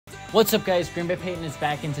What's up, guys? Green Bay Peyton is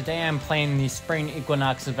back, and today I'm playing the Spring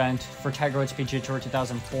Equinox event for Tiger Woods PGA Tour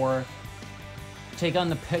 2004. Take on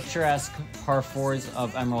the picturesque par 4s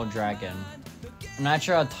of Emerald Dragon. I'm not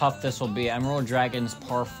sure how tough this will be. Emerald Dragon's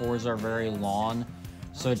par 4s are very long,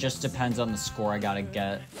 so it just depends on the score I gotta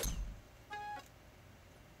get.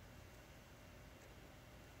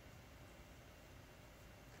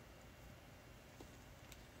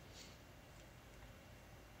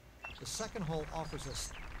 The second hole offers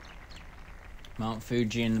us Mount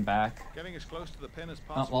Fuji in the back. Getting as close to the pin as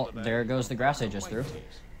possible. Oh, well, there goes the grass I just threw.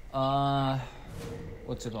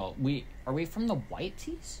 What's it called? Are we from the white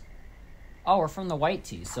tees? Oh, we're from the white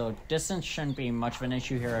tees, so distance shouldn't be much of an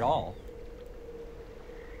issue here at all.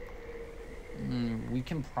 We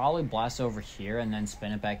can probably blast over here and then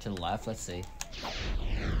spin it back to the left. Let's see.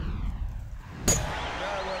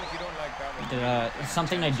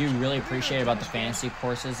 Something I do really appreciate about the fantasy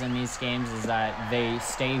courses in these games is that they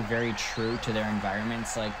stay very true to their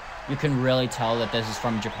environments. Like, you can really tell that this is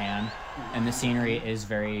from Japan, and the scenery is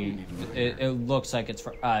very, it looks like it's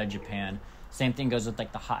from Japan. Same thing goes with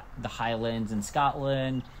like the Highlands in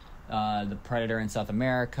Scotland, the Predator in South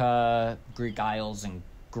America, Greek Isles in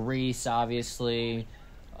Greece, obviously.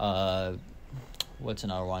 What's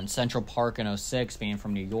another one? Central Park in 06 being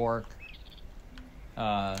from New York.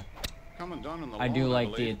 I do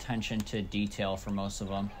like the attention to detail for most of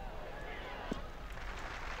them.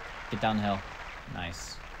 Get down the hill.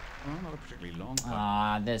 Nice. Well, not a particularly long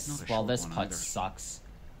putt. This putt sucks.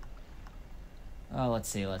 Oh, let's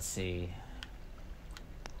see.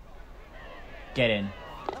 Get in.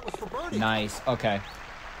 that was for birdie. Nice. Okay.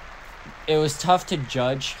 It was tough to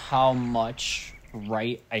judge how much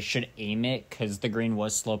right I should aim it because the green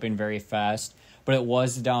was sloping very fast. But it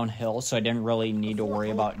was downhill, so I didn't really need to worry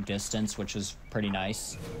about distance, which was pretty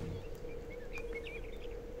nice.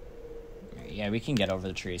 Yeah, we can get over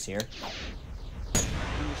the trees here. When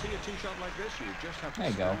you see a tee shot like this, you just have to there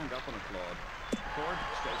you stand go. up on a clod. Cord,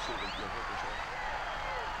 stay seated, you'll hit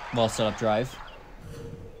yourself. Well set up drive.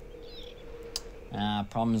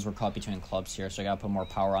 Problem is we're caught between clubs here, so I gotta put more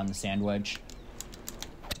power on the sand wedge.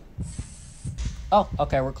 Oh,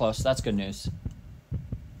 okay, we're close. That's good news.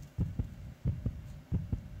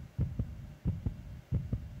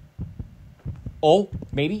 Oh,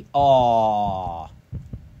 maybe? Aww.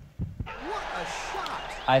 What a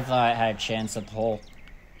shot! I thought I had a chance at the hole.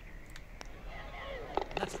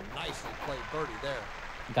 That's nicely played birdie there.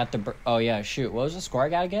 Got the... Oh, yeah, shoot. What was the score I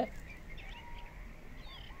gotta get?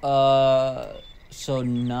 So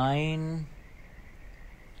 9...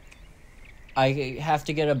 I have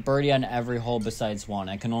to get a birdie on every hole besides one.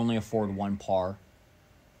 I can only afford one par.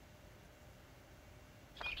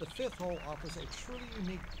 The fifth hole offers a truly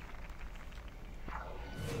unique...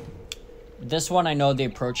 This one, I know the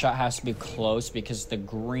approach shot has to be close because the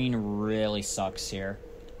green really sucks here.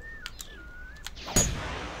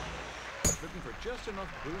 Looking for just enough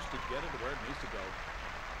boost to get it to where it needs to go.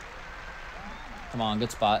 Come on,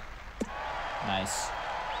 good spot. Nice.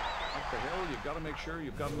 Up the hill, you've got to make sure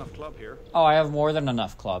you've got enough club here. Oh, I have more than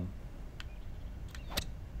enough club.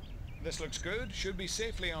 This looks good. Should be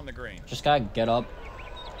safely on the green. Just gotta get up.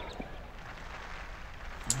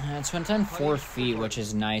 It's within 4 feet, which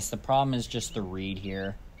is nice. The problem is just the reed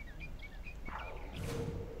here.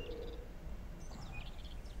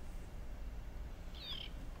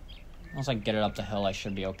 Once I get it up the hill, I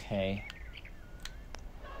should be okay.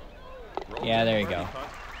 Yeah, there you go.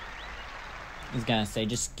 He's gonna say,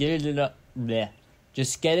 just get it up. Bleh.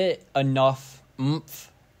 Just get it enough oomph,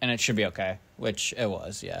 and it should be okay. Which it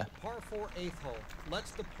was, yeah. Par 4 eighth hole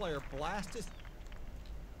lets the player blast his...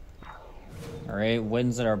 Alright,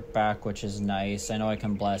 winds at our back, which is nice. I know I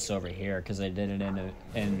can blast over here because I did it in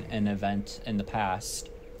an event in the past.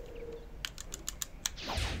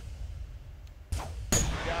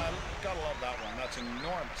 Gotta love that one. That's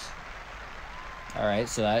enormous. Alright,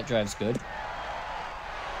 so that drive's good. An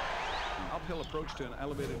uphill approach to an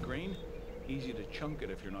elevated green. Easy to chunk it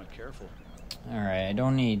if you're not careful. Alright, I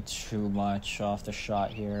don't need too much off the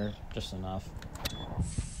shot here. Just enough.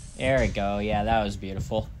 There we go. Yeah, that was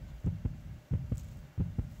beautiful.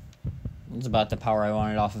 It's about the power I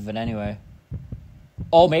wanted off of it anyway.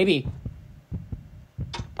 Oh, maybe.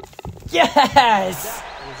 Yes! That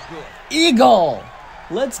was good. Eagle!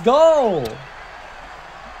 Let's go!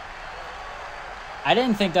 I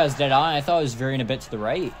didn't think that was dead on. I thought it was veering a bit to the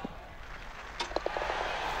right.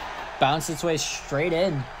 Bounced its way straight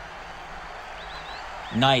in.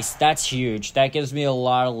 Nice. That's huge. That gives me a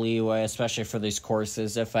lot of leeway, especially for these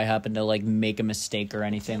courses, if I happen to, like, make a mistake or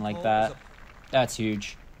anything like that. That's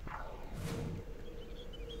huge.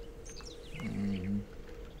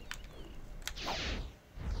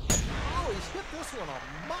 this one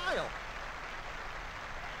a mile.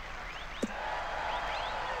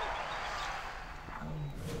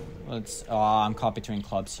 I'm caught between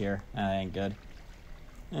clubs here. That ain't good.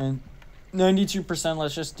 And 92%,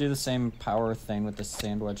 let's just do the same power thing with the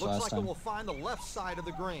sand wedge Looks last like time. it will find the left side of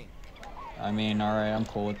the green. I mean, alright, I'm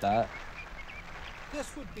cool with that.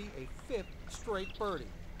 This would be a fifth straight birdie.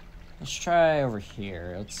 Let's try over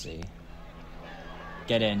here. Let's see.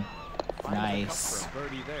 Get in. Nice. For a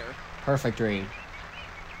birdie there. Perfect read.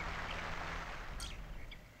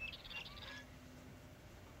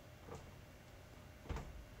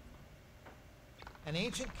 An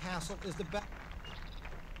ancient castle is the best.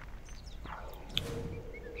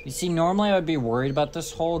 You see, normally I would be worried about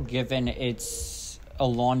this hole given it's a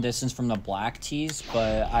long distance from the black tees,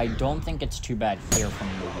 but I don't think it's too bad here from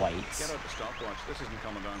the whites. Get out the stopwatch. This isn't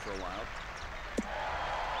coming down for a while.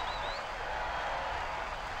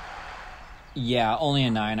 Yeah, only a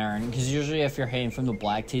 9-iron, because usually if you're hitting from the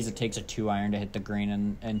black tees, it takes a 2-iron to hit the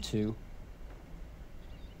green and 2.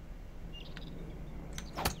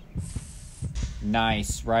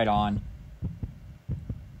 Nice, right on.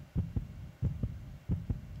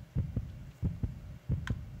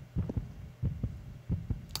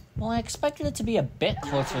 Well, I expected it to be a bit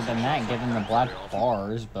closer than that, given the black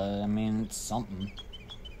bars, but I mean, it's something.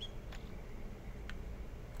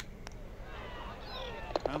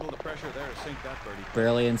 Handle the pressure there, sink that birdie.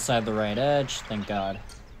 Barely inside the right edge, thank God.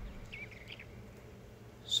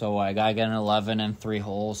 So I gotta get an 11 and 3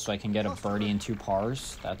 holes so I can get a birdie and 2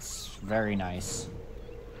 pars. That's very nice.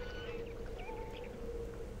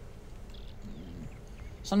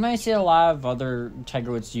 Something I see a lot of other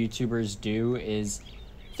Tiger Woods YouTubers do is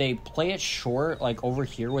they play it short, like over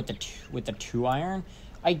here with the 2-iron.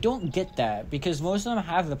 I don't get that because most of them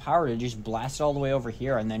have the power to just blast it all the way over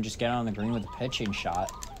here and then just get on the green with a pitching shot.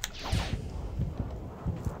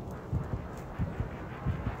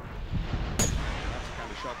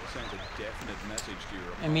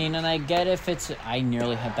 I mean, and I get if it's... I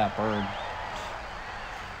nearly hit that bird.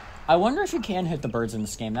 I wonder if you can hit the birds in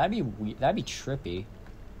this game. That'd be trippy.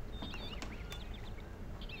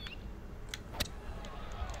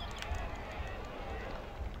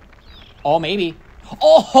 Oh, maybe.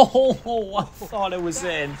 Oh, I thought it was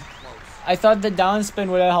in. I thought the downspin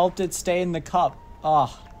would have helped it stay in the cup.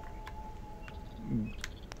 Oh.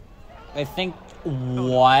 I think...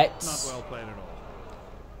 What? Not well played at all.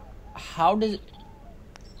 How did...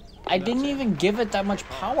 I didn't even give it that much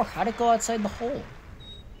power. How'd it go outside the hole?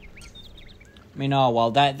 I mean, oh,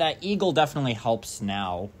 well, that eagle definitely helps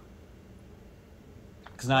now.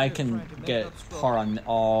 Because now I can get par on...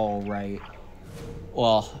 All right.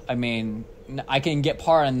 Well, I mean, I can get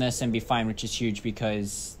par on this and be fine, which is huge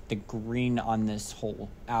because the green on this hole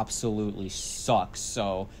absolutely sucks.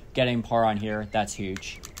 So getting par on here, that's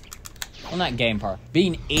huge. Well, not getting par.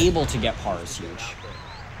 Being able to get par is huge.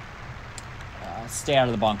 Stay out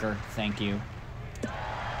of the bunker. Thank you.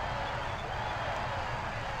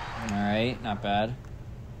 Alright, not bad.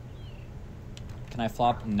 Can I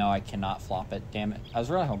flop? No, I cannot flop it. Damn it. I was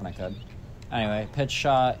really hoping I could. Anyway, pitch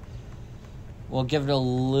shot. We'll give it a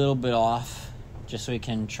little bit off, just so we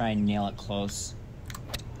can try and nail it close.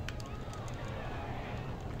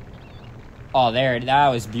 Oh, there. That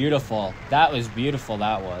was beautiful. That was beautiful,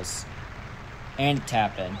 that was. And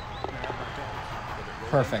tap in.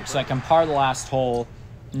 Perfect. So I can par the last hole,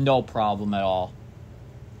 no problem at all.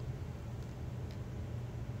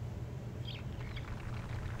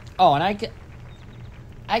 Oh, and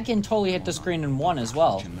I can totally hit the screen in 1 as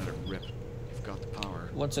well.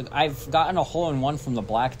 I've gotten a hole in 1 from the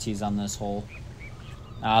black tees on this hole.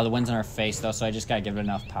 The wind's in our face though, so I just gotta give it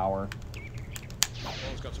enough power.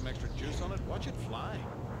 Ball's got some extra juice on it. Watch it fly.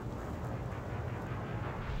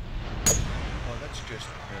 Oh, that's just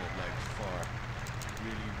like far.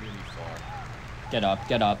 Really far. Get up,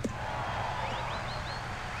 get up.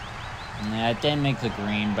 Yeah, it didn't make the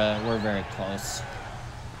green, but we're very close.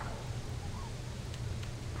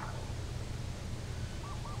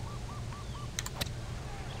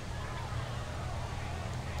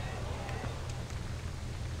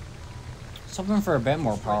 Something for a bit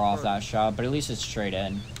more power off that shot, but at least it's straight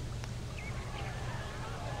in.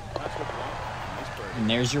 And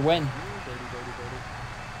there's your win.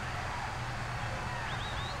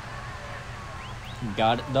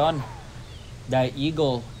 Got it done. That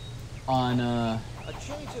eagle on A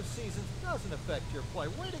change of seasons doesn't affect your play.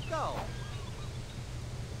 Way to go.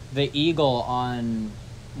 the eagle on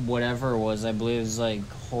whatever it was, I believe it was like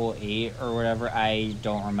hole 8 or whatever. I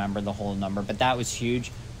don't remember the whole number, but that was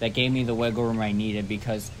huge. That gave me the wiggle room I needed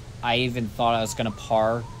because I even thought I was going to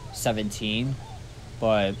par 17,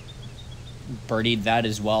 but birdied that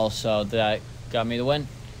as well. So that got me the win.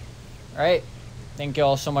 All right. Thank you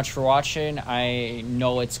all so much for watching. I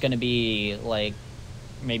know it's going to be like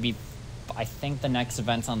maybe, I think the next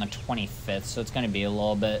event's on the 25th, so it's going to be a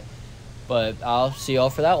little bit. But I'll see you all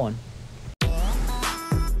for that one.